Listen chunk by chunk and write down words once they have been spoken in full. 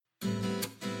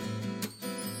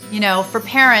For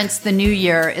parents, the new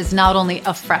year is not only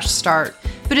a fresh start,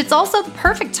 but it's also the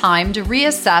perfect time to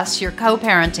reassess your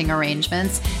co-parenting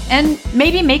arrangements and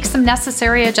maybe make some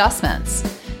necessary adjustments.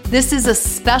 This is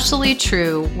especially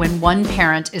true when one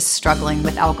parent is struggling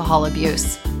with alcohol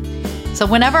abuse. So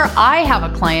whenever I have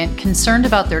a client concerned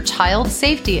about their child's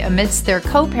safety amidst their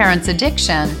co-parent's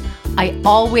addiction, I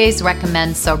always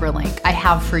recommend SoberLink. I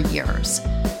have for years.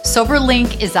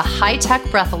 SoberLink is a high-tech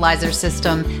breathalyzer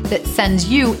system that sends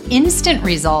you instant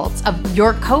results of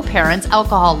your co-parent's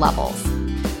alcohol levels.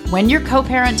 When your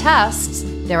co-parent tests,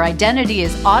 their identity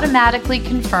is automatically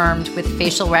confirmed with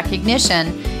facial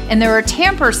recognition, and there are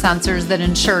tamper sensors that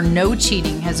ensure no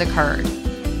cheating has occurred.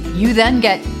 You then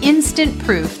get instant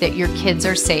proof that your kids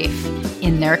are safe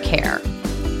in their care.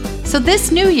 So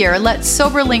this new year, let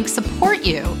SoberLink support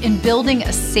you in building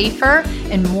a safer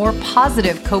and more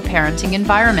positive co-parenting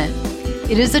environment.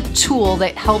 It is a tool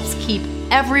that helps keep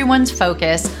everyone's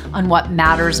focus on what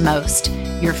matters most,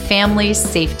 your family's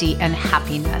safety and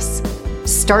happiness.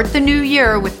 Start the new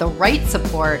year with the right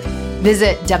support.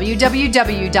 Visit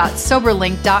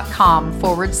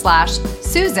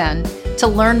www.soberlink.com/Susan to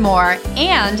learn more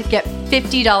and get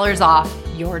 $50 off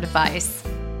your device.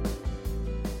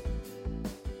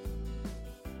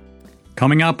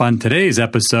 Coming up on today's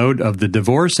episode of the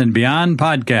Divorce and Beyond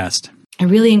podcast. I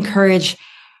really encourage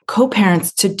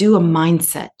co-parents to do a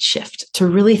mindset shift, to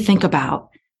really think about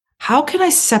how can I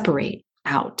separate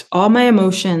out all my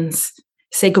emotions,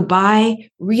 say goodbye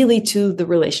really to the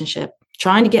relationship,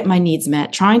 trying to get my needs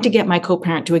met, trying to get my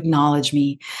co-parent to acknowledge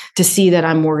me, to see that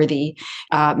I'm worthy,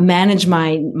 manage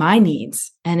my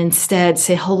needs, and instead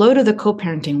say hello to the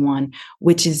co-parenting one,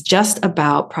 which is just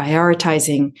about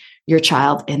prioritizing your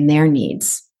child and their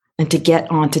needs, and to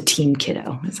get onto Team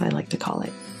Kiddo, as I like to call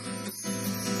it.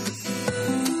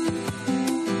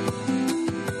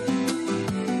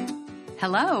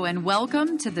 Hello, and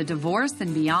welcome to the Divorce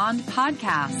and Beyond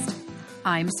podcast.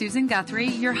 I'm Susan Guthrie,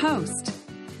 your host.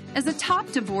 As a top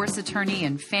divorce attorney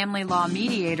and family law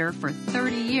mediator for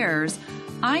 30 years,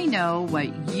 I know what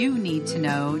you need to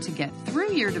know to get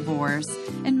through your divorce,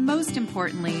 and most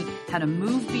importantly, how to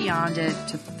move beyond it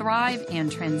to thrive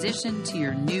and transition to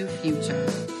your new future.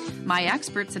 My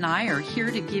experts and I are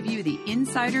here to give you the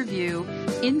insider view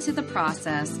into the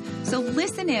process, so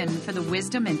listen in for the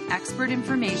wisdom and expert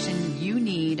information you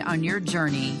need on your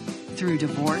journey through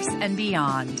divorce and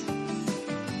beyond.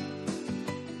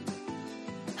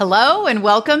 Hello, and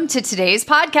welcome to today's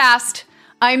podcast.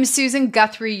 I'm Susan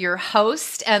Guthrie, your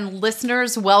host, and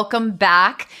listeners, welcome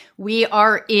back. We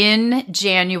are in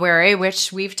January,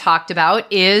 which we've talked about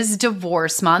is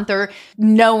Divorce Month, or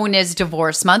known as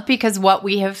Divorce Month, because what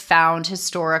we have found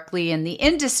historically in the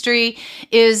industry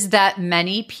is that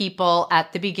many people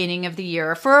at the beginning of the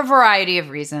year, for a variety of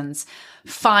reasons,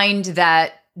 find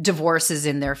that divorce is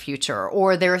in their future,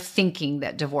 or they're thinking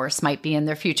that divorce might be in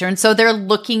their future. And so they're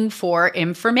looking for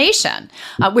information,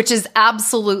 which is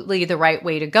absolutely the right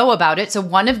way to go about it. So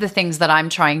one of the things that I'm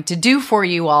trying to do for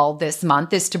you all this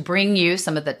month is to bring you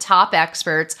some of the top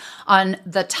experts on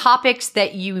the topics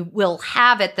that you will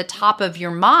have at the top of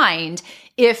your mind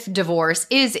if divorce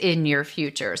is in your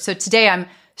future. So today I'm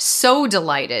so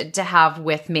delighted to have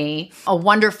with me a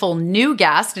wonderful new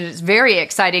guest, and it's very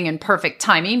exciting and perfect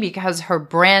timing because her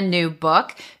brand new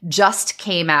book just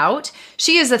came out.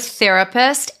 She is a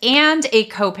therapist and a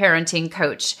co-parenting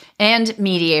coach and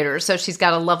mediator, so she's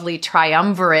got a lovely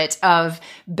triumvirate of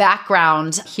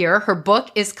background here. Her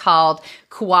book is called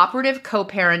Cooperative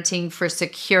Co-Parenting for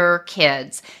Secure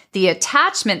Kids: The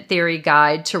Attachment Theory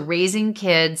Guide to Raising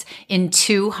Kids in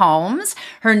Two Homes.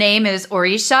 Her name is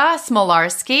Aurisha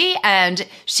Smolarski, and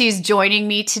she's joining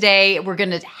me today. We're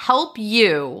going to help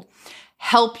you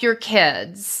help your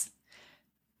kids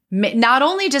not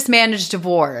only just manage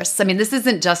divorce. I mean, this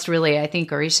isn't just really, I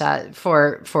think, Aurisha,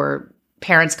 for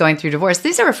parents going through divorce.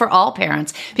 These are for all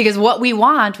parents, because what we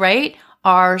want, right,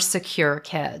 are secure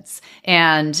kids.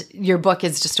 And your book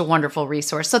is just a wonderful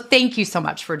resource. So thank you so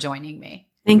much for joining me.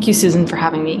 Thank you, Susan, for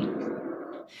having me.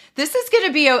 This is going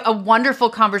to be a wonderful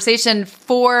conversation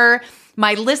for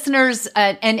my listeners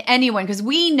and anyone, because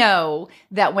we know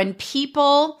that when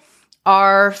people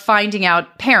are finding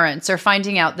out, parents are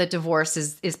finding out that divorce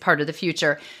is part of the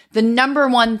future, the number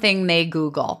one thing they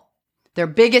Google, their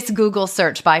biggest Google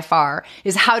search by far,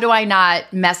 is how do I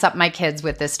not mess up my kids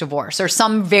with this divorce, or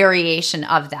some variation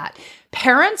of that.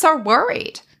 Parents are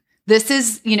worried. This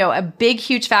is, a big,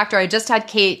 huge factor. I just had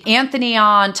Kate Anthony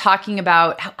on talking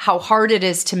about how hard it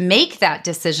is to make that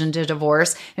decision to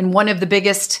divorce. And one of the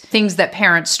biggest things that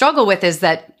parents struggle with is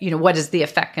that, what is the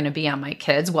effect going to be on my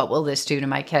kids? What will this do to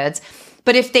my kids?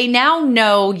 But if they now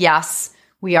know, yes,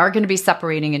 we are going to be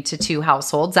separating into two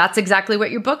households. That's exactly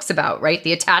what your book's about, right?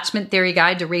 The Attachment Theory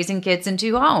Guide to Raising Kids in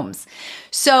Two Homes.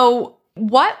 So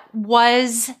what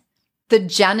was the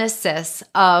genesis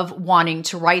of wanting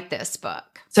to write this book?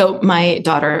 So my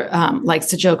daughter likes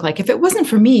to joke, like, if it wasn't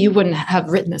for me, you wouldn't have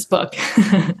written this book.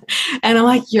 And I'm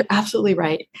like, you're absolutely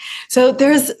right. So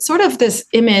there's sort of this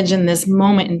image and this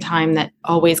moment in time that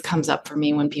always comes up for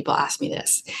me when people ask me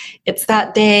this. It's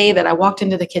that day that I walked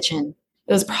into the kitchen.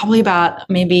 It was probably about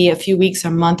maybe a few weeks or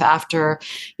a month after,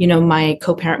 my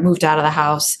co-parent moved out of the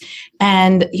house.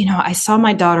 And, I saw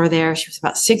my daughter there. She was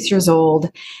about 6 years old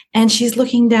and she's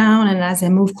looking down. And as I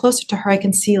move closer to her, I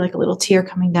can see like a little tear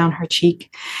coming down her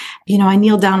cheek. I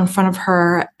kneel down in front of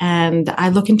her and I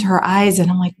look into her eyes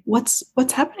and I'm like, what's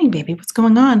happening, baby? What's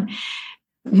going on?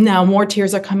 Now more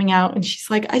tears are coming out. And she's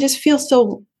like, I just feel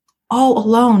so all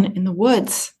alone in the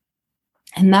woods.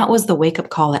 And that was the wake-up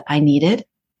call that I needed,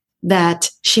 that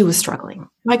she was struggling.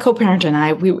 My co-parent and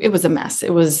I, it was a mess.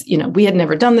 It was, we had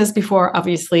never done this before.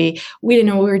 Obviously, we didn't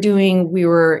know what we were doing. We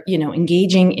were,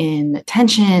 engaging in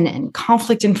tension and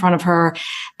conflict in front of her.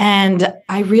 And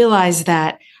I realized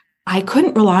that I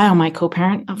couldn't rely on my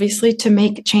co-parent, obviously, to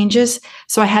make changes.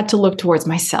 So I had to look towards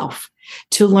myself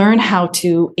to learn how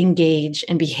to engage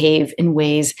and behave in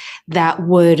ways that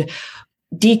would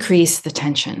decrease the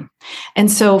tension.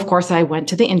 And so, of course, I went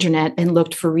to the internet and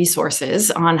looked for resources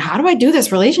on how do I do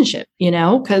this relationship,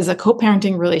 because a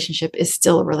co-parenting relationship is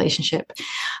still a relationship.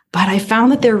 But I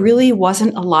found that there really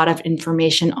wasn't a lot of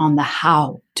information on the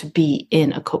how to be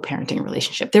in a co-parenting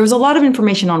relationship. There was a lot of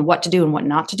information on what to do and what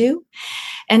not to do.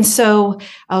 And so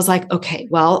I was like, okay,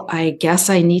 well, I guess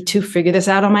I need to figure this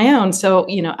out on my own. So,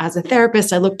 as a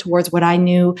therapist, I looked towards what I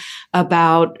knew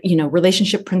about,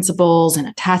 relationship principles and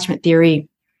attachment theory.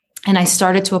 And I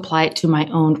started to apply it to my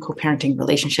own co-parenting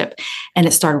relationship, and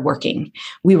it started working.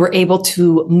 We were able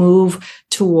to move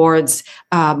towards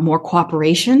more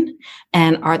cooperation,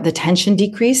 and the tension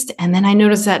decreased. And then I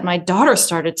noticed that my daughter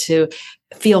started to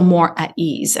feel more at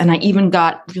ease. And I even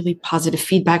got really positive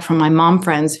feedback from my mom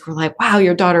friends who were like, wow,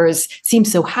 your daughter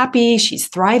seems so happy. She's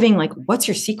thriving. Like, what's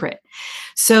your secret?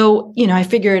 So, I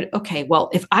figured, okay, well,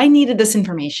 if I needed this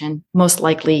information, most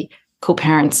likely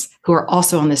co-parents who are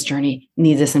also on this journey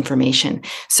need this information.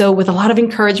 So with a lot of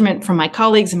encouragement from my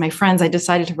colleagues and my friends, I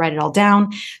decided to write it all down.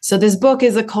 So this book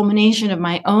is a culmination of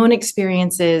my own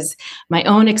experiences, my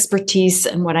own expertise,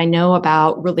 and what I know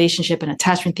about relationship and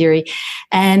attachment theory,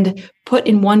 and put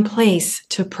in one place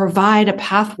to provide a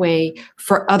pathway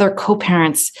for other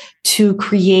co-parents to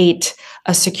create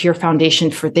a secure foundation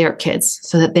for their kids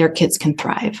so that their kids can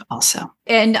thrive also.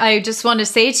 And I just want to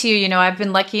say to you, I've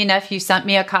been lucky enough, you sent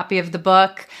me a copy of the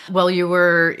book while you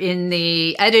were in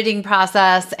the editing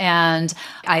process, and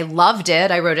I loved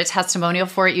it. I wrote a testimonial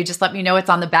for it. You just let me know it's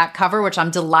on the back cover, which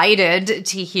I'm delighted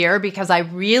to hear, because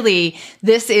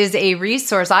this is a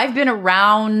resource. I've been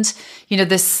around,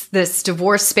 this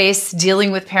divorce space,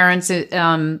 dealing with parents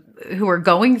who are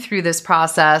going through this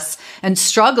process and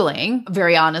struggling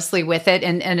very honestly with it.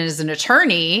 And as an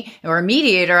attorney or a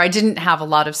mediator, I didn't have a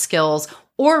lot of skills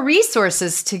or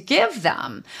resources to give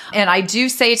them. And I do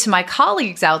say to my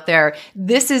colleagues out there,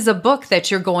 this is a book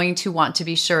that you're going to want to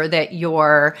be sure that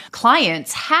your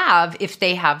clients have if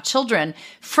they have children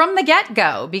from the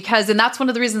get-go, and that's one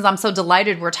of the reasons I'm so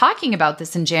delighted we're talking about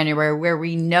this in January, where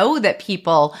we know that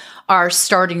people are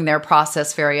starting their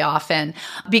process very often,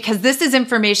 because this is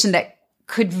information that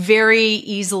could very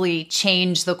easily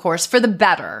change the course for the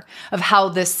better of how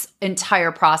this entire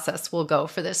process will go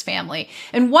for this family.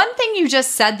 And one thing you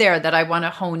just said there that I want to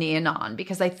hone in on,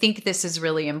 because I think this is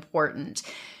really important.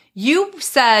 You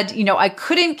said, I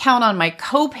couldn't count on my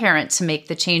co-parent to make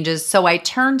the changes, so I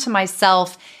turned to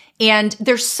myself. And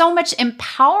there's so much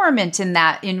empowerment in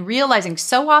that, in realizing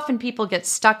so often people get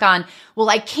stuck on, well,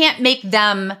 I can't make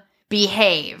them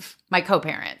behave. My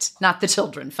co-parent, not the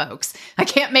children, folks. I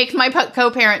can't make my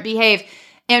co-parent behave.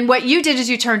 And what you did is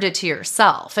you turned it to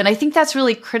yourself. And I think that's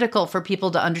really critical for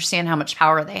people to understand how much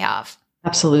power they have.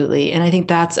 Absolutely. And I think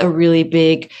that's a really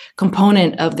big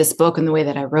component of this book and the way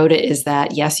that I wrote it, is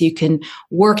that, yes, you can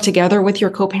work together with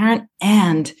your co-parent,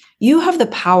 and you have the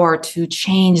power to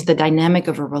change the dynamic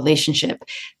of a relationship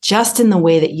just in the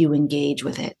way that you engage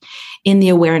with it, in the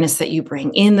awareness that you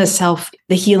bring, in the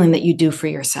healing that you do for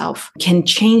yourself can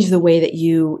change the way that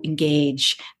you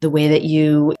engage, the way that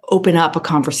you open up a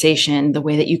conversation, the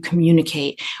way that you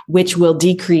communicate, which will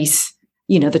decrease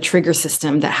the trigger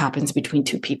system that happens between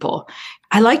two people.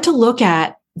 I like to look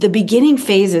at the beginning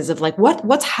phases of like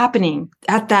what's happening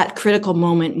at that critical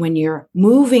moment when you're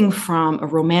moving from a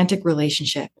romantic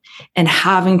relationship and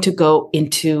having to go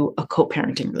into a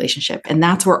co-parenting relationship. And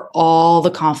that's where all the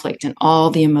conflict and all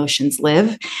the emotions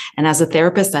live. And as a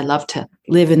therapist, I love to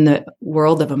live in the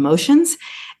world of emotions.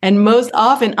 And most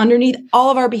often underneath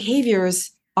all of our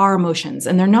behaviors are emotions.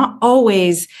 And they're not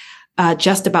always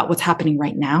just about what's happening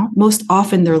right now. Most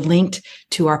often they're linked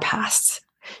to our pasts,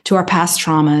 to our past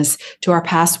traumas, to our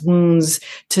past wounds,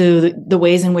 to the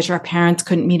ways in which our parents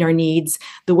couldn't meet our needs,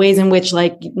 the ways in which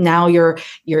like now your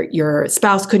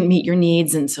spouse couldn't meet your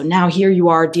needs. And so now here you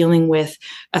are dealing with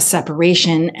a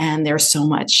separation, and there's so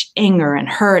much anger and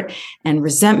hurt and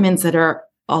resentments that are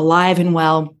alive and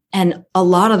well. And a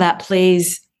lot of that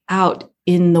plays out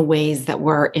in the ways that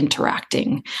we're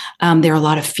interacting. There are a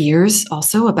lot of fears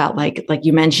also about like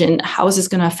you mentioned, how is this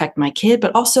going to affect my kid,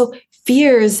 but also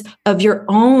fears of your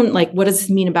own, like, what does this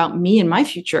mean about me and my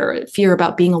future? Fear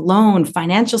about being alone,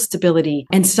 financial stability.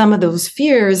 And some of those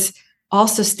fears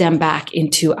also stem back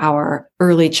into our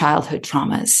early childhood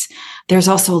traumas. There's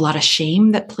also a lot of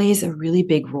shame that plays a really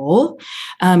big role.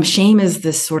 Shame is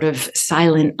this sort of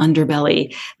silent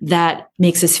underbelly that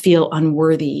makes us feel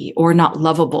unworthy or not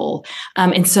lovable.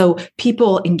 And so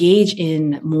people engage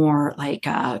in more like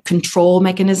control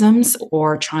mechanisms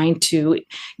or trying to,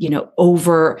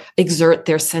 over exert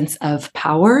their sense of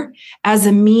power as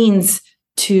a means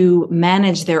to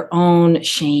manage their own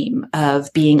shame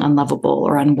of being unlovable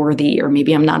or unworthy, or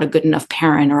maybe I'm not a good enough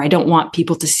parent, or I don't want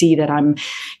people to see that I'm,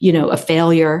 a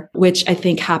failure, which I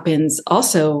think happens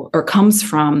also or comes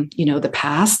from, the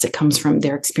past. It comes from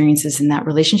their experiences in that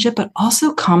relationship, but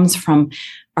also comes from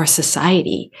our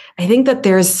society. I think that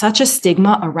there's such a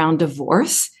stigma around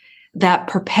divorce that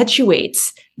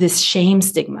perpetuates this shame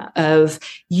stigma of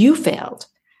you failed.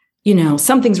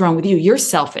 Something's wrong with you. You're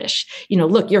selfish.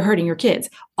 Look, you're hurting your kids.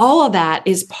 All of that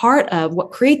is part of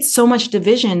what creates so much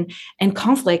division and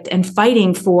conflict and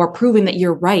fighting for proving that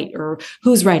you're right or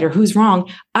who's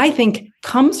wrong, I think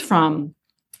comes from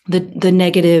the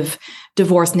negative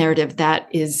divorce narrative that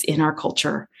is in our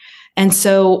culture. And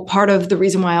so part of the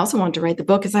reason why I also wanted to write the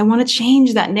book is I want to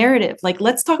change that narrative. Like,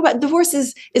 let's talk about divorce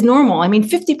is normal. I mean,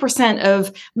 50%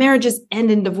 of marriages end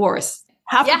in divorce.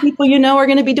 Half the people are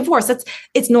going to be divorced.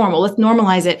 It's normal. Let's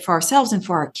normalize it for ourselves and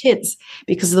for our kids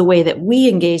because of the way that we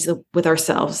engage with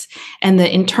ourselves and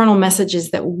the internal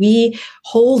messages that we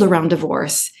hold around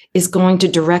divorce is going to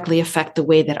directly affect the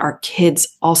way that our kids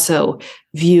also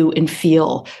view and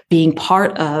feel being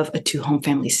part of a two-home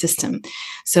family system.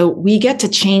 So we get to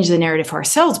change the narrative for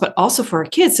ourselves, but also for our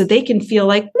kids so they can feel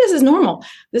like this is normal.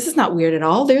 This is not weird at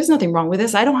all. There's nothing wrong with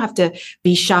this. I don't have to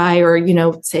be shy or,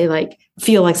 say like,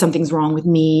 feel like something's wrong with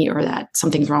me or that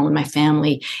something's wrong with my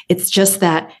family. It's just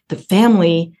that the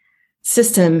family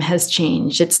system has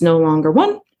changed. It's no longer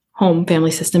one home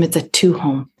family system. It's a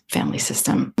two-home family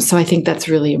system. So I think that's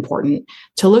really important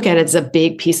to look at. It's a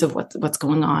big piece of what's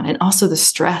going on. And also the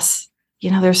stress,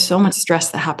 there's so much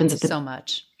stress that happens so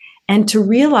much. And to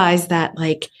realize that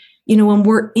when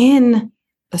we're in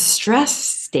a stress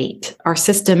state, our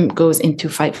system goes into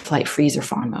fight, flight, freeze, or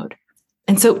fawn mode.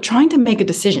 And so trying to make a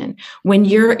decision when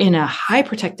you're in a high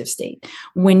protective state,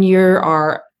 when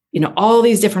all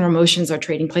these different emotions are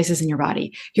trading places in your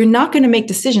body, you're not going to make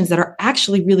decisions that are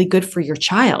actually really good for your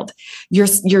child.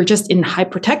 You're just in high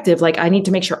protective, like I need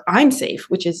to make sure I'm safe,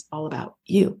 which is all about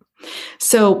you.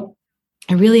 So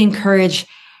I really encourage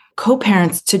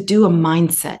co-parents to do a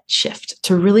mindset shift,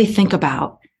 to really think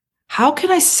about how can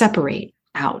I separate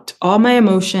out all my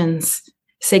emotions,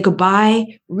 say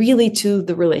goodbye really to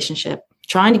the relationship,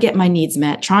 trying to get my needs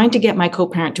met, trying to get my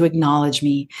co-parent to acknowledge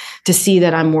me, to see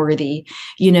that I'm worthy,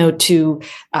 to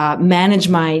manage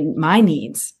my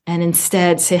needs, and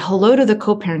instead say hello to the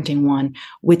co-parenting one,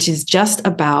 which is just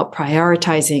about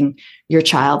prioritizing your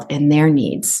child and their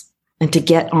needs, and to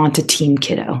get onto Team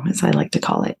Kiddo, as I like to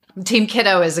call it. Team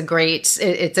Kiddo is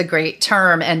it's a great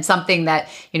term, and something that,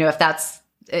 if that's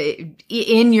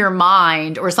in your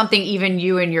mind or something even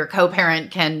you and your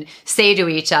co-parent can say to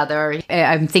each other.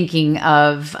 I'm thinking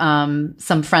of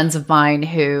some friends of mine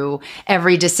who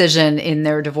every decision in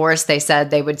their divorce, they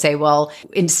said they would say, well,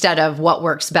 instead of what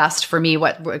works best for me,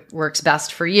 what works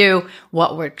best for you,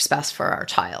 what works best for our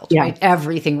child, right?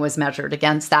 Everything was measured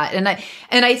against that.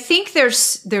 And I think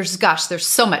there's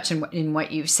so much in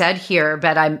what you've said here,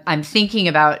 but I'm thinking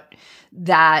about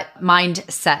that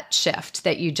mindset shift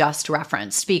that you just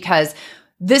referenced, because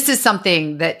this is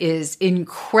something that is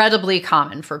incredibly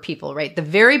common for people, right? The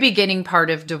very beginning part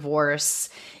of divorce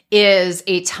is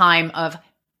a time of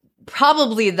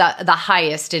probably the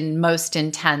highest and most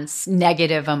intense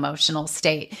negative emotional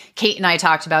state. Kate and I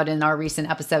talked about in our recent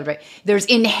episode, right? There's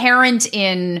inherent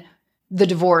in the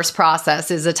divorce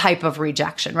process is a type of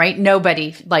rejection, right?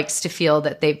 Nobody likes to feel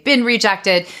that they've been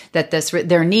rejected, that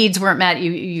their needs weren't met.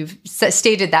 You've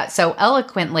stated that so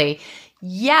eloquently.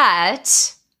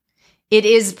 Yet, it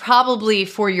is probably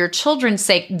for your children's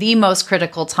sake the most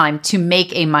critical time to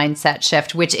make a mindset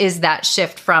shift, which is that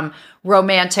shift from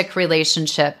romantic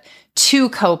relationship to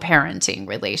co-parenting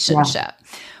relationship.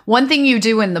 Yeah. One thing you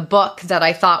do in the book that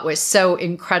I thought was so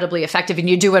incredibly effective, and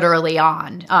you do it early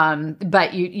on,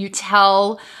 but you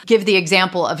give the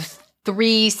example of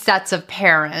 3 sets of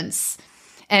parents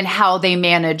and how they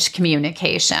manage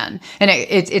communication. And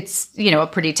it's a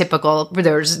pretty typical,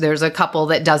 there's a couple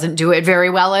that doesn't do it very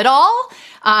well at all.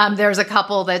 There's a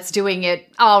couple that's doing it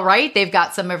all right. They've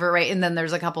got some of it right. And then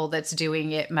there's a couple that's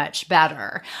doing it much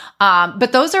better.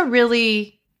 But those are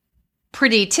really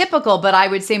pretty typical, but I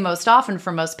would say most often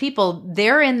for most people,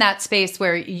 they're in that space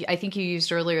where I think you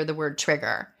used earlier the word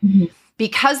trigger. Mm-hmm.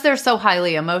 Because they're so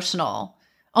highly emotional,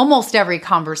 almost every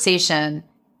conversation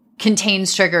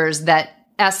contains triggers that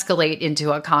escalate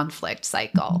into a conflict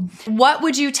cycle. Mm-hmm. What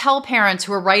would you tell parents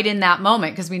who are right in that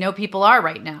moment, because we know people are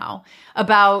right now,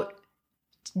 about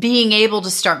being able to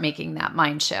start making that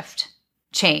mind shift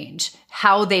change,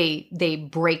 how they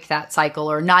break that cycle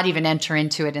or not even enter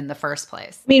into it in the first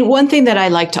place? I mean, one thing that I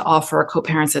like to offer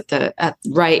co-parents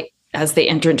right as they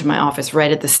enter into my office,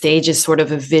 right at the stage, is sort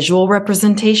of a visual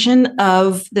representation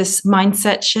of this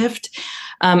mindset shift.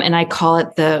 And I call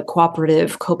it the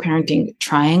cooperative co-parenting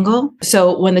triangle.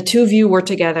 So when the two of you were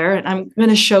together, and I'm going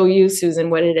to show you, Susan,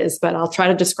 what it is, but I'll try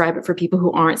to describe it for people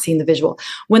who aren't seeing the visual.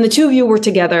 When the two of you were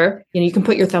together, you can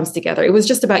put your thumbs together. It was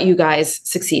just about you guys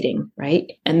succeeding,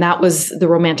 right? And that was the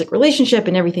romantic relationship,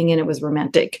 and everything in it was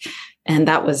romantic. And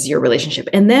that was your relationship.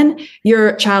 And then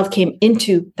your child came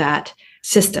into that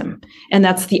system, and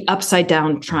that's the upside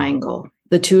down triangle.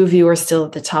 The two of you are still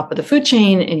at the top of the food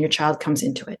chain, and your child comes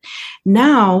into it.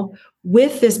 Now,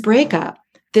 with this breakup,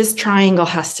 this triangle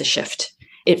has to shift.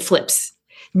 It flips.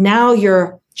 Now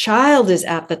your child is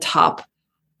at the top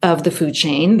of the food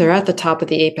chain. They're at the top of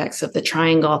the apex of the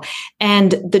triangle.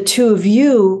 And the two of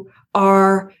you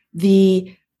are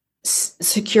the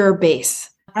secure base.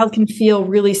 Child can feel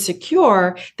really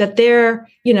secure that their,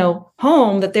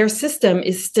 home, that their system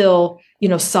is still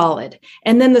solid.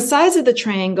 And then the sides of the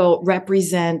triangle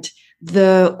represent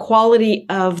the quality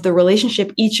of the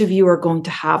relationship each of you are going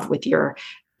to have with your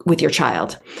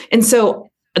child. And so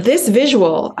this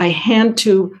visual I hand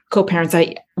to co-parents.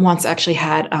 I once actually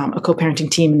had a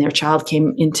co-parenting team, and their child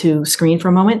came into screen for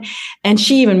a moment, and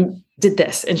she even did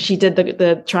this, and she did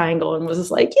the triangle and was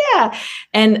just like, yeah.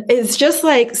 And it's just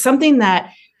like something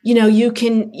that you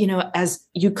can, as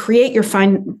you create your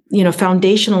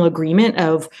foundational agreement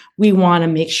of, we want to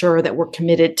make sure that we're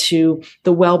committed to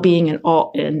the well-being and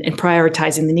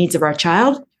prioritizing the needs of our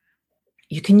child.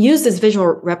 You can use this visual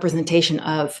representation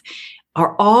of,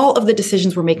 are all of the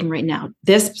decisions we're making right now,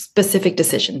 this specific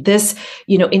decision, this,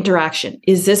 interaction,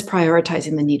 is this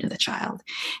prioritizing the need of the child?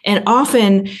 And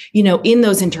often, in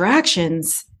those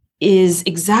interactions, is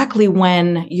exactly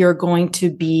when you're going to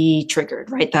be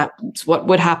triggered, right? That's what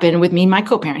would happen with me and my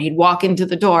co-parent. He'd walk into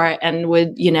the door and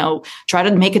would, try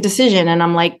to make a decision. And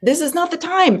I'm like, this is not the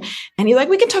time. And he's like,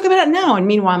 we can talk about it now. And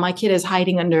meanwhile, my kid is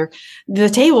hiding under the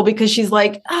table because she's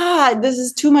like, this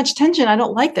is too much tension. I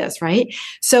don't like this, right?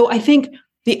 So I think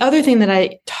the other thing that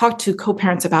I talk to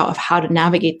co-parents about of how to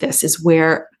navigate this is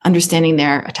where understanding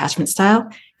their attachment style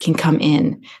can come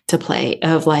in to play,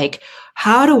 of like,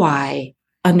 how do I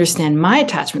understand my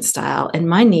attachment style and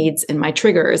my needs and my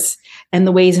triggers and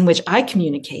the ways in which I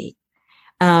communicate?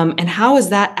 And how is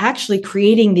that actually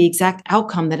creating the exact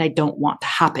outcome that I don't want to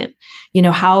happen?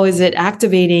 How is it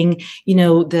activating,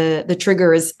 the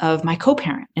triggers of my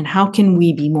co-parent? And how can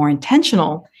we be more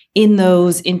intentional in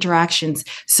those interactions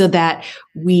so that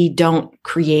we don't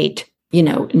create,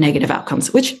 negative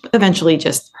outcomes, which eventually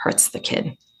just hurts the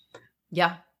kid?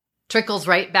 Yeah. Trickles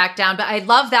right back down. But I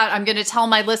love that. I'm going to tell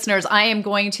my listeners, I am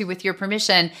going to, with your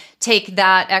permission, take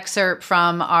that excerpt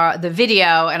from the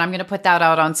video, and I'm going to put that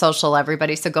out on social,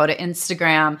 everybody. So go to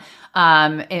Instagram,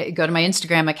 go to my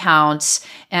Instagram account,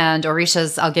 and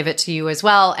Aurisha's, I'll give it to you as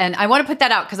well. And I want to put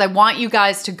that out because I want you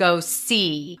guys to go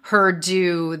see her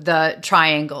do the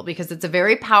triangle, because it's a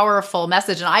very powerful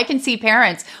message. And I can see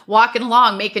parents walking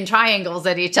along, making triangles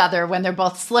at each other when they're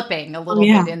both slipping a little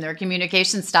bit in their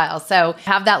communication style. So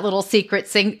have that little secret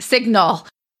signal.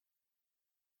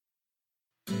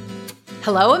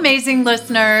 Hello, amazing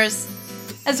listeners.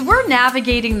 As we're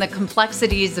navigating the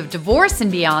complexities of divorce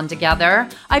and beyond together,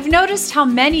 I've noticed how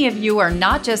many of you are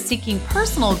not just seeking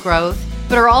personal growth,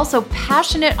 but are also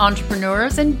passionate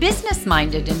entrepreneurs and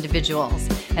business-minded individuals.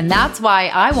 And that's why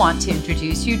I want to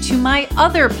introduce you to my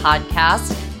other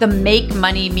podcast, the Make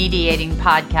Money Mediating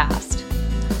Podcast.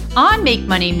 On Make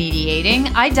Money Mediating,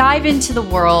 I dive into the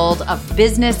world of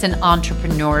business and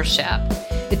entrepreneurship.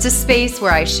 It's a space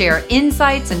where I share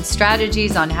insights and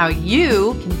strategies on how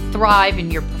you can thrive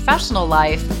in your professional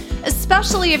life,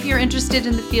 especially if you're interested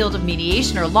in the field of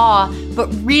mediation or law, but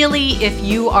really if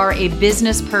you are a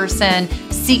business person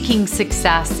seeking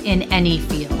success in any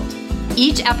field.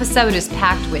 Each episode is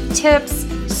packed with tips,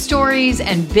 stories,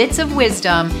 and bits of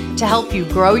wisdom to help you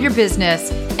grow your business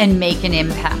and make an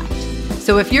impact.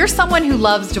 So if you're someone who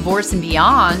loves divorce and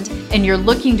beyond, and you're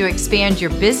looking to expand your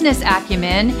business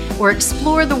acumen or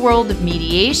explore the world of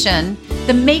mediation,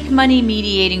 the Make Money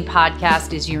Mediating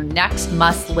Podcast is your next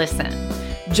must listen.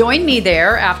 Join me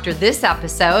there after this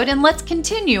episode, and let's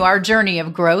continue our journey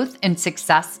of growth and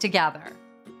success together.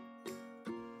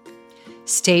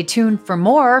 Stay tuned for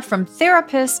more from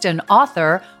therapist and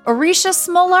author Aurisha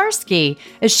Smolarski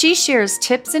as she shares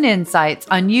tips and insights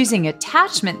on using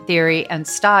attachment theory and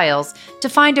styles to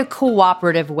find a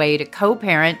cooperative way to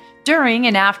co-parent during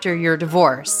and after your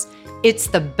divorce. It's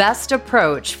the best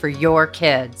approach for your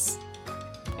kids.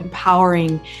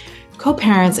 Empowering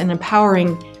co-parents and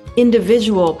empowering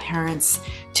individual parents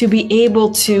to be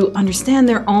able to understand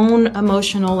their own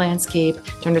emotional landscape,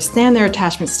 to understand their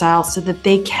attachment style so that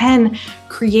they can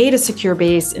create a secure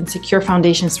base and secure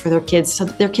foundations for their kids so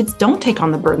that their kids don't take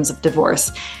on the burdens of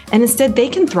divorce. And instead they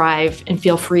can thrive and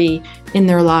feel free in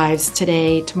their lives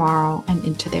today, tomorrow, and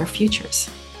into their futures.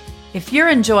 If you're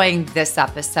enjoying this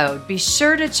episode, be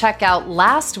sure to check out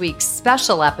last week's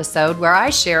special episode where I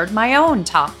shared my own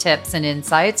top tips and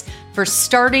insights for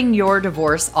starting your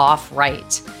divorce off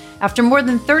right. After more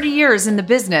than 30 years in the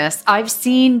business, I've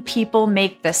seen people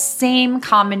make the same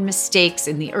common mistakes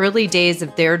in the early days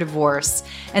of their divorce,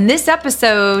 and this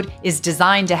episode is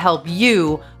designed to help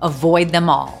you avoid them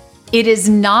all. It is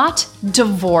not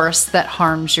divorce that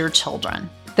harms your children,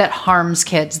 that harms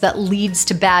kids, that leads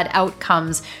to bad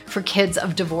outcomes for kids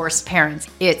of divorced parents.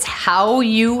 It's how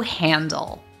you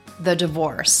handle the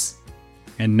divorce.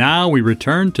 And now we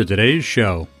return to today's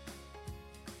show.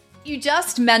 You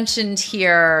just mentioned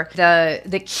here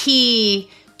the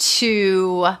key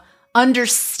to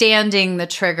understanding the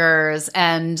triggers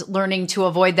and learning to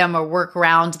avoid them or work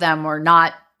around them or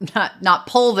not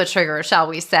pull the trigger, shall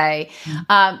we say,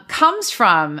 comes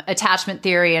from attachment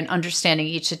theory and understanding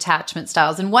each attachment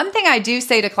styles. And one thing I do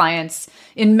say to clients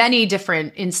in many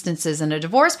different instances in a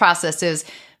divorce process is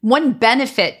one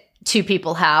benefit two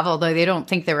people have, although they don't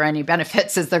think there are any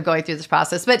benefits as they're going through this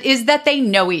process, but is that they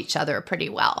know each other pretty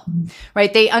well,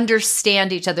 right? They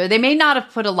understand each other. They may not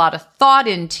have put a lot of thought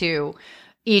into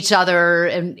each other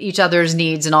and each other's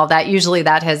needs and all that. Usually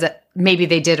that has, maybe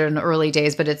they did it in the early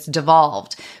days, but it's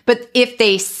devolved. But if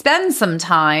they spend some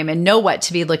time and know what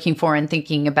to be looking for and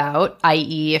thinking about,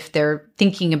 i.e. if they're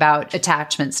thinking about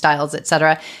attachment styles, et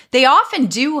cetera, they often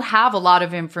do have a lot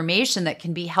of information that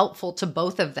can be helpful to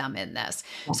both of them in this.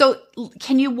 So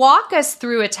can you walk us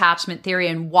through attachment theory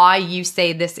and why you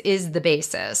say this is the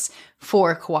basis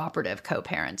for cooperative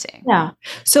co-parenting? Yeah.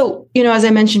 So, as I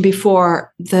mentioned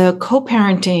before, the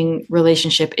co-parenting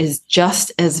relationship is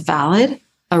just as valid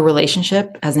a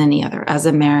relationship as any other, as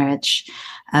a marriage,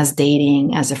 as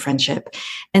dating, as a friendship.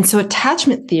 And so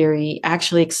attachment theory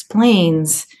actually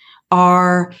explains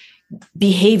our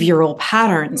behavioral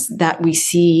patterns that we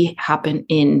see happen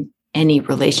in any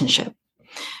relationship.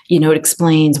 It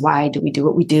explains, why do we do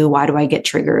what we do? Why do I get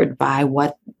triggered by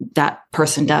what that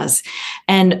person does?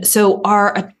 And so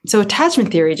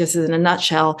attachment theory, just in a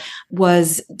nutshell,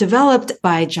 was developed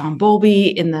by John Bowlby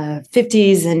in the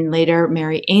 50s, and later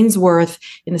Mary Ainsworth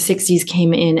in the 60s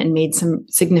came in and made some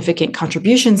significant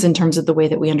contributions in terms of the way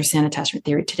that we understand attachment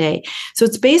theory today. So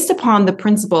it's based upon the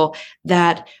principle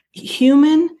that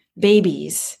human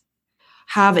babies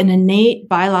have an innate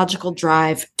biological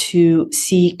drive to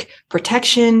seek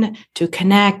protection, to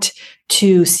connect,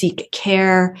 to seek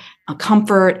care,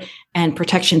 comfort, and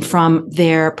protection from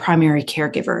their primary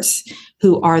caregivers,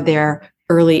 who are their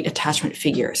early attachment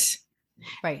figures.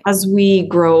 Right. As we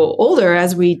grow older,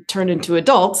 as we turn into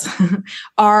adults,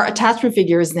 our attachment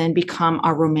figures then become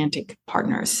our romantic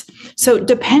partners. So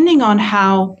depending on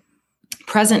how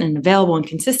present and available and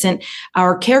consistent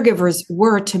our caregivers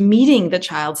were to meeting the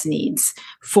child's needs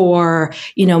for,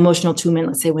 emotional attunement,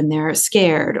 let's say when they're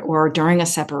scared or during a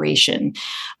separation,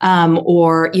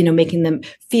 or, making them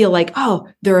feel like, oh,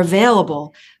 they're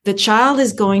available. The child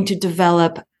is going to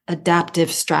develop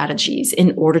adaptive strategies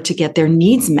in order to get their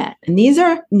needs met. And these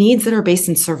are needs that are based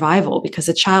in survival because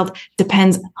a child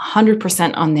depends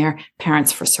 100% on their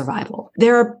parents for survival.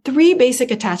 There are 3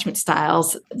 basic attachment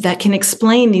styles that can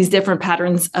explain these different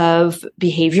patterns of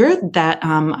behavior that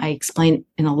I explain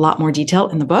in a lot more detail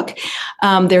in the book.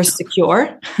 There's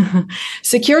secure.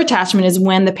 Secure attachment is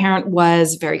when the parent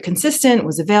was very consistent,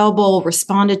 was available,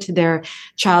 responded to their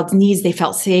child's needs. They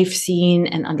felt safe, seen,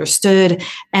 and understood.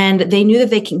 And they knew that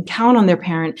they can count on their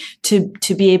parent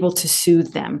to be able to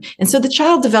soothe them. And so the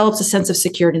child develops a sense of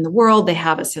security in the world. They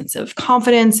have a sense of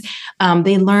confidence.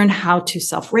 They learn how to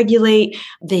self-regulate.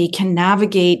 They can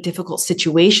navigate difficult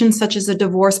situations such as a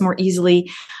divorce more easily.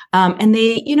 And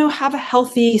they, have a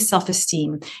healthy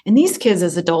self-esteem. And these kids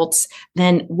as adults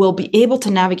then will be able to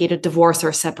navigate a divorce or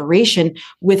a separation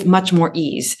with much more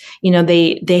ease.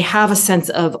 They have a sense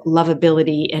of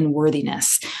lovability and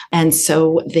worthiness. And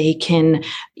so they can,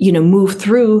 move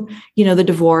through, the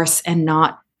divorce and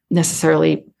not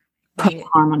necessarily put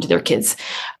harm onto their kids.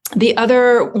 The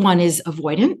other one is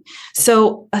avoidant.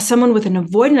 So someone with an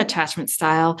avoidant attachment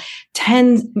style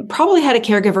probably had a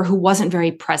caregiver who wasn't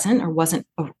very present or wasn't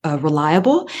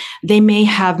reliable. They may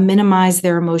have minimized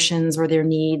their emotions or their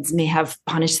needs, may have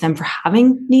punished them for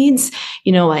having needs,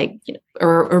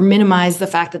 or minimize the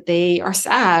fact that they are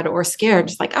sad or scared.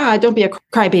 Just like, don't be a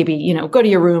crybaby, go to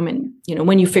your room and,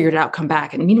 when you figured it out, come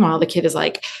back. And meanwhile, the kid is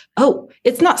like, oh,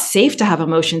 it's not safe to have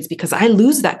emotions because I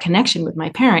lose that connection with my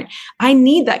parent. I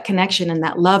need that connection and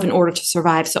that love in order to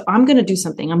survive. So I'm going to do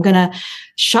something. I'm going to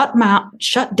shut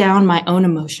down my own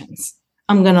emotions.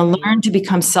 I'm going to learn to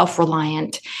become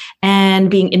self-reliant,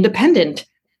 and being independent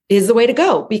is the way to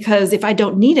go, because if I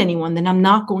don't need anyone, then I'm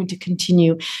not going to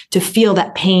continue to feel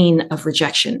that pain of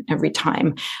rejection every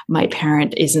time my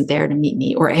parent isn't there to meet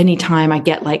me, or anytime I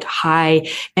get like high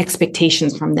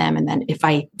expectations from them. And then if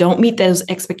I don't meet those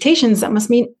expectations, that must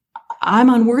mean I'm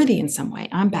unworthy in some way.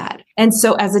 I'm bad. And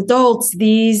so as adults,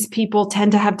 these people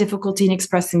tend to have difficulty in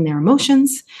expressing their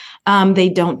emotions. They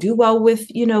don't do well with,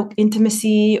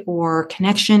 intimacy or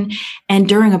connection. And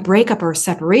during a breakup or a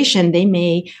separation, they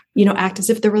may, act as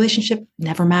if the relationship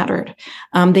never mattered.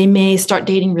 They may start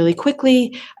dating really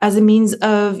quickly as a means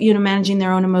of, managing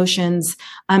their own emotions.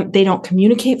 They don't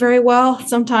communicate very well.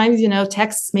 Sometimes,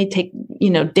 texts may take,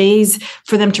 days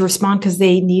for them to respond because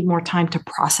they need more time to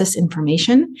process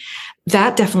information.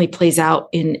 That definitely plays out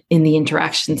in the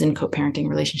interactions in co-parenting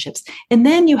relationships. And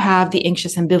then you have the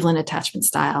anxious ambivalent attachment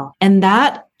style. And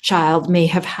that child may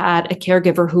have had a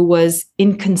caregiver who was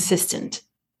inconsistent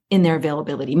in their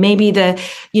availability. Maybe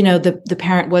the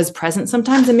parent was present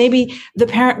sometimes, and maybe the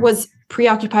parent was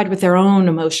preoccupied with their own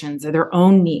emotions or their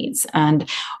own needs,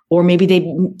 or maybe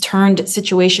they turned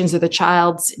situations or the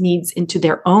child's needs into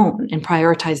their own and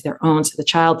prioritized their own. So the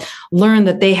child learned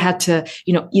that they had to,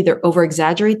 either over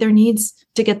exaggerate their needs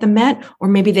to get them met, or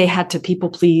maybe they had to people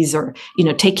please or,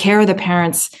 take care of the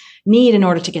parent's need in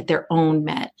order to get their own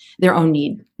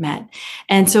need met.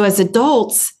 And so as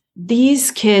adults,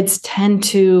 these kids tend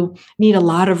to need a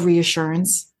lot of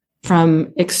reassurance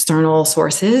from external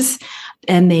sources.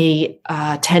 And they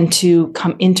tend to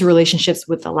come into relationships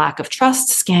with a lack of trust,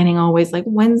 scanning always like,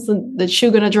 when's the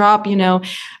shoe going to drop?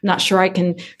 Not sure I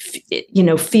can,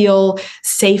 feel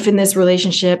safe in this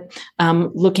relationship,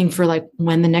 looking for like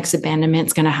when the next abandonment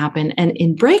is going to happen. And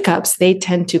in breakups, they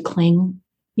tend to cling,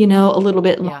 a little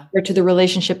bit longer to the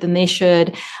relationship than they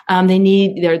should.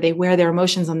 They wear their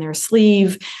emotions on their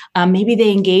sleeve. Maybe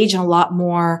they engage in a lot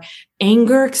more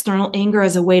external anger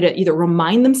as a way to either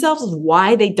remind themselves of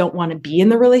why they don't want to be in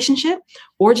the relationship,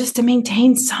 or just to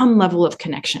maintain some level of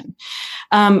connection.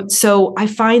 So I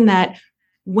find that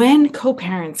when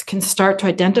co-parents can start to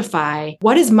identify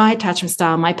what is my attachment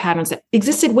style, my patterns that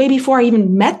existed way before I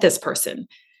even met this person,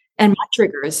 and my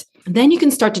triggers, then you can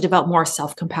start to develop more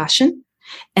self-compassion.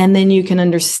 And then you can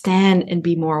understand and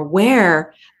be more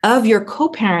aware of your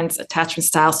co-parent's attachment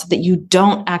style so that you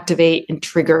don't activate and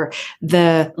trigger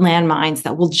the landmines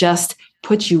that will just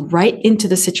put you right into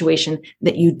the situation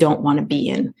that you don't want to be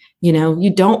in. You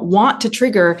don't want to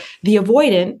trigger the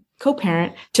avoidant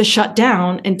co-parent to shut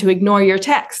down and to ignore your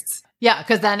texts. Yeah,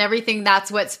 because then that's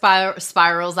what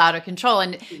spirals out of control.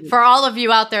 And for all of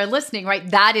you out there listening, right,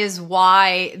 that is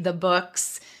why the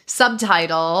book's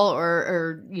subtitle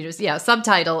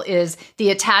subtitle is The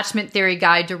Attachment Theory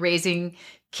Guide to Raising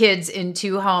Kids in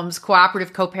Two Homes,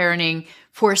 Cooperative Co-Parenting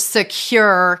for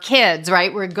Secure Kids,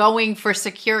 right? We're going for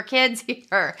secure kids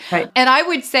here. Right. And I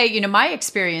would say, my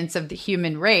experience of the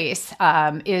human race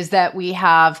is that we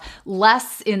have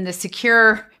less in the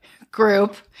secure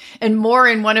group and more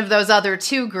in one of those other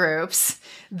two groups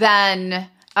than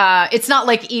it's not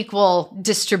like equal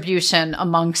distribution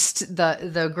amongst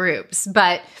the groups.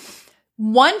 But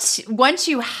once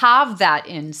you have that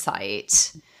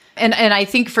insight, and I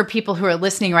think for people who are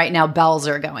listening right now, bells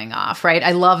are going off, right?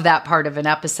 I love that part of an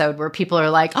episode where people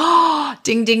are like, oh,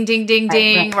 ding, ding, ding, ding,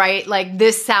 ding, right? Like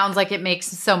this sounds like it makes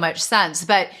so much sense.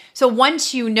 But so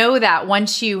once you know that,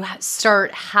 once you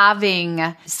start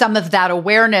having some of that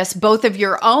awareness, both of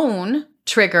your own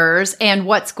triggers and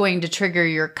what's going to trigger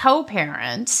your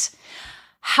co-parent,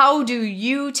 how do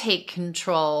you take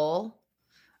control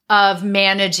of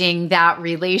managing that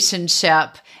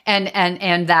relationship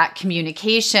and that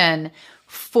communication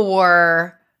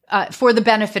for the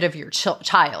benefit of your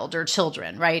child or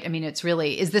children, right? I mean, it's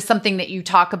really, is this something that you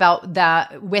talk about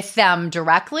that with them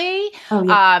directly? Oh,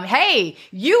 yeah. Hey,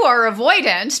 you are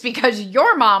avoidant because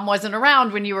your mom wasn't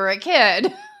around when you were a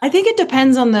kid. I think it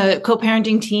depends on the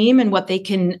co-parenting team and what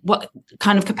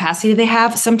kind of capacity they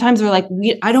have. Sometimes they're like,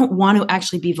 I don't want to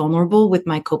actually be vulnerable with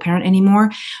my co-parent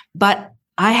anymore, but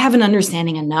I have an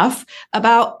understanding enough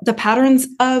about the patterns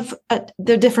of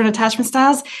the different attachment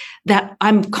styles that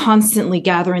I'm constantly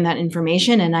gathering that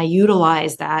information. And I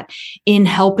utilize that in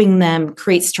helping them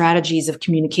create strategies of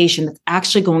communication that's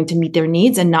actually going to meet their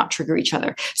needs and not trigger each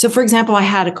other. So for example, I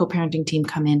had a co-parenting team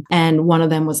come in and one of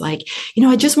them was like,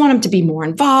 I just want him to be more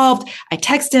involved. I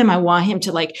text him. I want him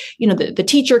to the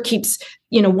teacher keeps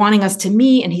wanting us to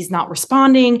meet and he's not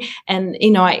responding. And,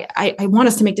 I want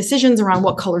us to make decisions around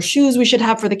what color shoes we should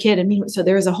have for the kid. And so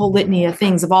there's a whole litany of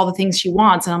things of all the things she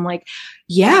wants. And I'm like,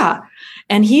 yeah.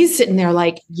 And he's sitting there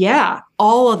like, yeah,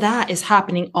 all of that is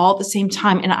happening all at the same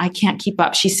time. And I can't keep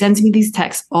up. She sends me these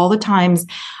texts all the time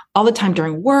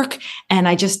during work. And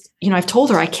I just, I've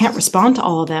told her I can't respond to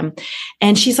all of them.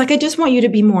 And she's like, I just want you to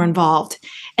be more involved.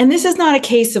 And this is not a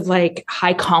case of like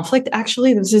high conflict,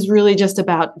 actually. This is really just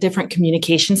about different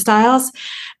communication styles.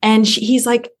 And he's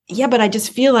like, yeah, but I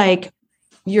just feel like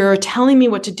you're telling me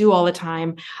what to do all the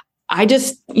time. I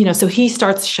just, so he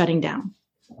starts shutting down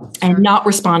and not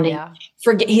responding. Yeah.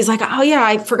 He's like, oh yeah,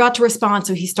 I forgot to respond.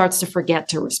 So he starts to forget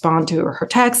to respond to her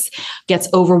texts, gets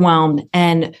overwhelmed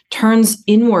and turns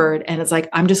inward. And it's like,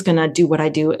 I'm just going to do what I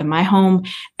do in my home.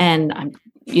 And I'm,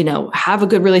 have a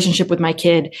good relationship with my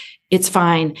kid. It's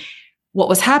fine. What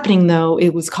was happening though, it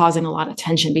was causing a lot of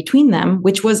tension between them,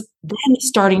 which was then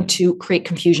starting to create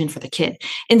confusion for the kid.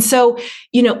 And so,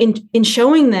 in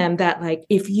showing them that like,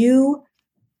 if you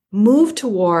move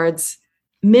towards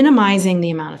minimizing the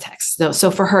amount of text.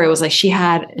 So for her, it was like she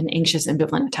had an anxious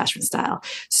ambivalent attachment style.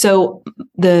 So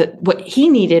what he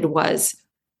needed was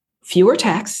fewer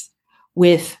texts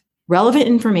with relevant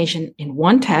information in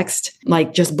one text,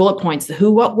 like just bullet points, the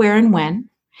who, what, where, and when,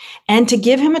 and to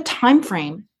give him a time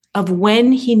frame of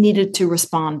when he needed to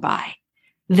respond by.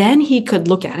 Then he could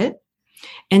look at it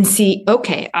and see,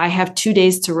 okay, I have 2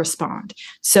 days to respond.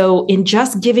 So in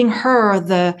just giving her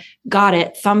the got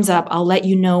it, thumbs up, I'll let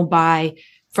you know by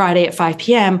Friday at 5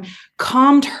 p.m.,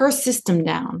 calmed her system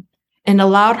down and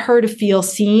allowed her to feel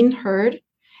seen, heard,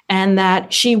 and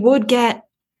that she would get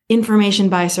information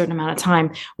by a certain amount of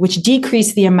time, which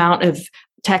decreased the amount of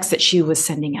text that she was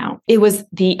sending out. It was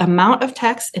the amount of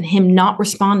text and him not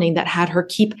responding that had her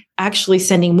keep actually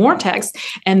sending more text.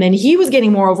 And then he was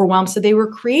getting more overwhelmed. So they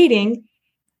were creating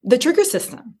the trigger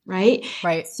system, right?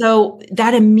 Right. So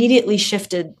that immediately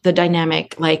shifted the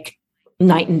dynamic like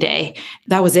night and day.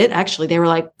 That was it. Actually, they were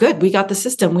like, good, we got the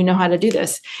system. We know how to do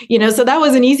this, so that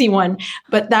was an easy one.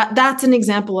 But that's an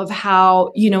example of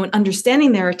how, in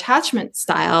understanding their attachment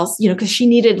styles, because she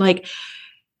needed like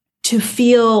to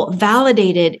feel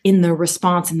validated in the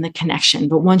response and the connection.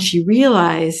 But once she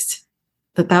realized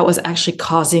that was actually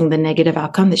causing the negative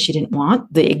outcome that she didn't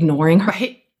want, the ignoring her.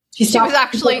 Right. She was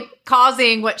actually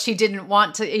causing what she didn't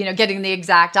want to, getting the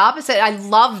exact opposite. I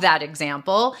love that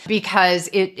example because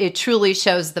it truly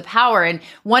shows the power. And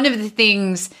one of the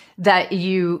things that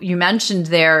you mentioned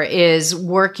there is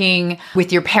working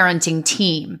with your parenting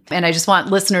team. And I just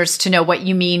want listeners to know what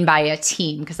you mean by a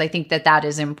team, because I think that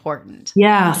is important.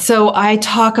 Yeah. So I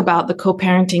talk about the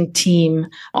co-parenting team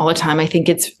all the time. I think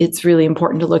it's really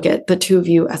important to look at the two of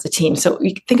you as a team. So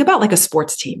you think about like a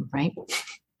sports team, right?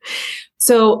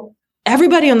 So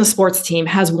everybody on the sports team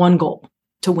has one goal,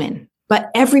 to win, but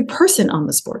every person on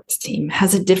the sports team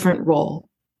has a different role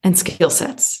and skill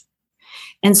sets.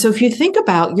 And so if you think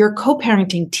about your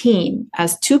co-parenting team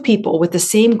as two people with the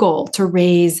same goal to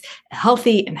raise a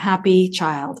healthy and happy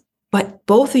child, but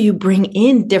both of you bring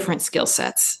in different skill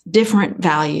sets, different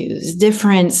values,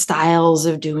 different styles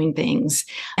of doing things,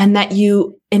 and that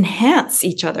you enhance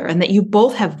each other and that you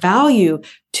both have value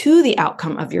to the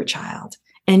outcome of your child.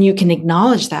 And you can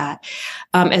acknowledge that,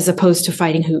 as opposed to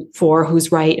fighting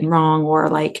who's right and wrong, or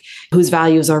like whose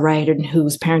values are right and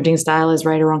whose parenting style is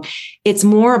right or wrong. It's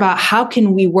more about how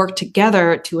can we work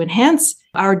together to enhance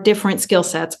our different skill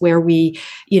sets where we,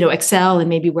 excel, and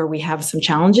maybe where we have some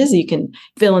challenges. You can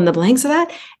fill in the blanks of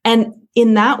that. And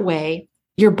in that way,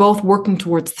 you're both working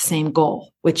towards the same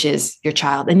goal, which is your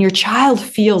child. And your child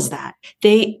feels that.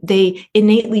 They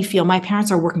innately feel my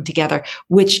parents are working together,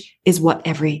 which is what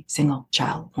every single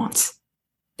child wants.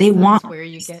 They want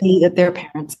to see that their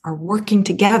parents are working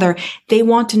together. They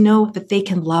want to know that they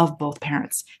can love both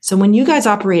parents. So when you guys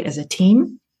operate as a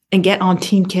team and get on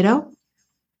Team Kiddo,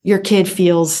 your kid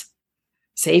feels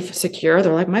safe, secure.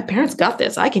 They're like, my parents got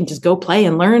this. I can just go play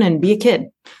and learn and be a kid.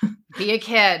 Be a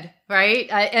kid, right?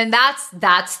 And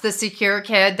that's the secure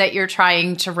kid that you're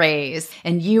trying to raise.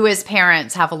 And you as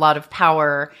parents have a lot of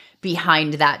power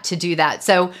behind that to do that.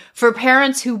 So for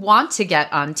parents who want to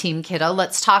get on Team Kiddo,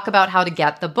 let's talk about how to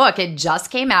get the book. It just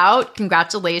came out.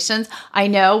 Congratulations. I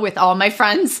know with all my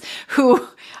friends who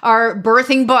are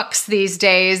birthing books these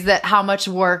days that how much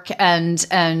work and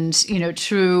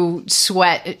true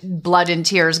sweat, blood and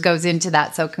tears goes into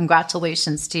that. So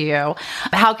congratulations to you.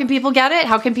 How can people get it?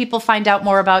 How can people find out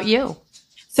more about you?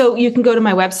 So you can go to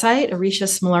my website,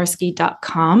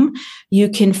 aurishasmolarski.com. You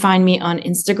can find me on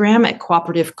Instagram at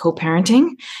Cooperative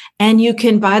Co-Parenting. And you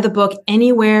can buy the book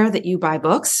anywhere that you buy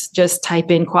books. Just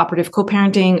type in Cooperative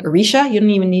Co-Parenting Aurisha. You don't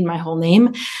even need my whole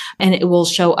name. And it will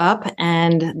show up.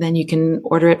 And then you can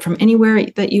order it from anywhere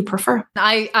that you prefer.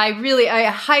 I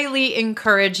highly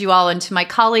encourage you all, and to my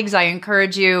colleagues, I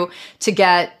encourage you to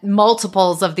get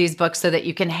multiples of these books so that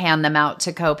you can hand them out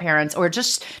to co-parents, or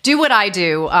just do what I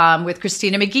do with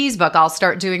Christina McGee's book. I'll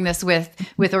start doing this with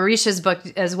Aurisha's book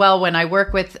as well when I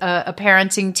work with a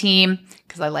parenting team,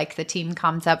 because I like the team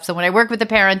concept. So when I work with the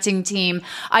parenting team,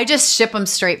 I just ship them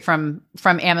straight from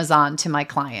Amazon to my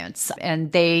clients. And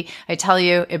I tell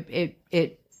you,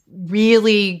 it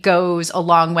really goes a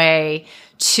long way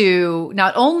to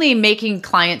not only making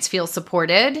clients feel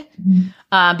supported,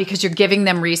 because you're giving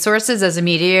them resources as a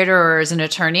mediator or as an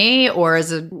attorney or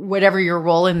as whatever your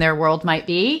role in their world might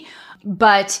be,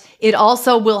 but it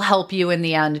also will help you in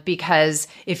the end, because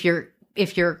if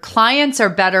your clients are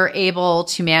better able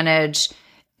to manage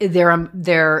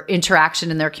their interaction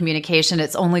and their communication,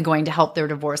 it's only going to help their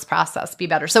divorce process be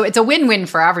better. So it's a win-win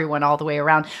for everyone all the way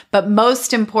around, but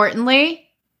most importantly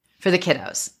for the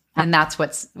kiddos. And that's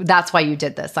why you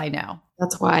did this. I know.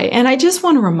 That's why. And I just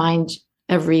want to remind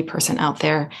every person out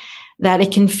there that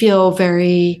it can feel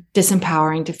very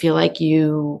disempowering to feel like,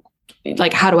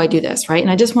 how do I do this? Right. And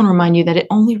I just want to remind you that it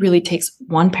only really takes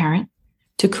one parent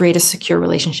to create a secure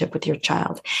relationship with your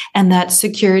child. And that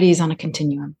security is on a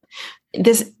continuum.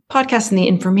 This podcast and the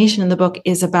information in the book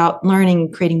is about learning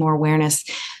and creating more awareness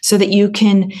so that you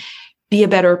can be a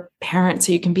better parent,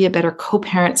 so you can be a better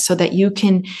co-parent, so that you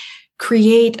can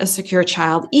create a secure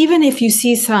child. Even if you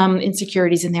see some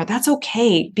insecurities in there, that's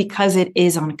okay, because it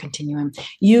is on a continuum.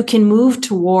 You can move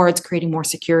towards creating more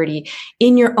security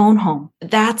in your own home.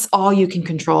 That's all you can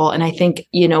control. And I think,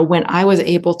 when I was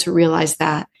able to realize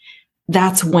that,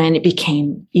 that's when it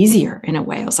became easier in a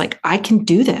way. I was like, I can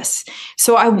do this.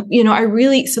 So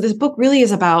so this book really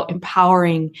is about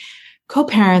empowering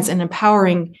co-parents and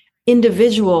empowering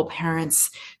individual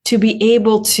parents to be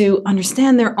able to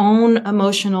understand their own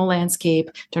emotional landscape,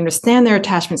 to understand their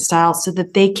attachment style, so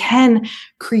that they can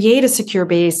create a secure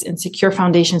base and secure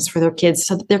foundations for their kids,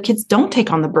 so that their kids don't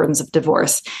take on the burdens of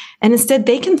divorce. And instead,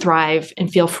 they can thrive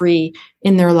and feel free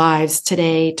in their lives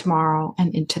today, tomorrow,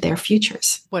 and into their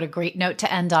futures. What a great note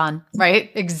to end on,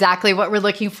 right? Exactly what we're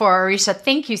looking for. Aurisha,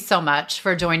 thank you so much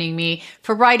for joining me,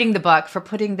 for writing the book, for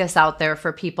putting this out there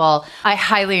for people. I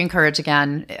highly encourage,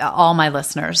 again, all my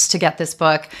listeners to get this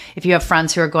book. If you have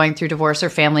friends who are going through divorce or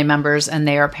family members and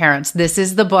they are parents, this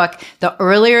is the book. The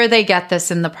earlier they get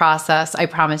this in the process, I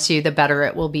promise you, the better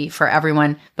it will be for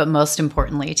everyone, but most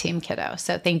importantly, Team Kiddo.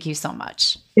 So thank you so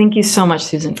much. Thank you so much,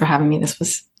 Susan, for having me. This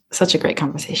was such a great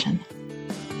conversation.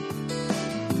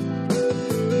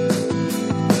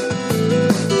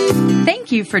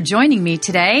 Thank you for joining me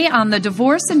today on the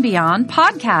Divorce and Beyond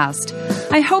podcast.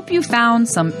 I hope you found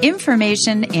some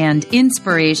information and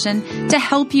inspiration to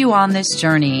help you on this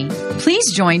journey.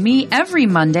 Please join me every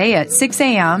Monday at 6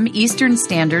 a.m. Eastern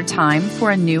Standard Time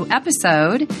for a new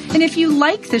episode. And if you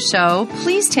like the show,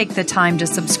 please take the time to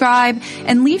subscribe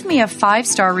and leave me a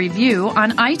 5-star review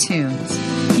on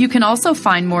iTunes. You can also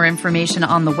find more information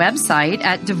on the website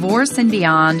at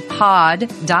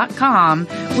divorceandbeyondpod.com,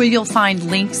 where you'll find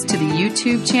links to the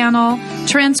YouTube channel,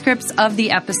 transcripts of the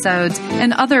episodes,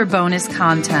 and other bonus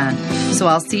content. So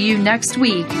I'll see you next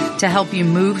week to help you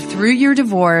move through your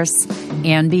divorce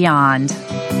and beyond.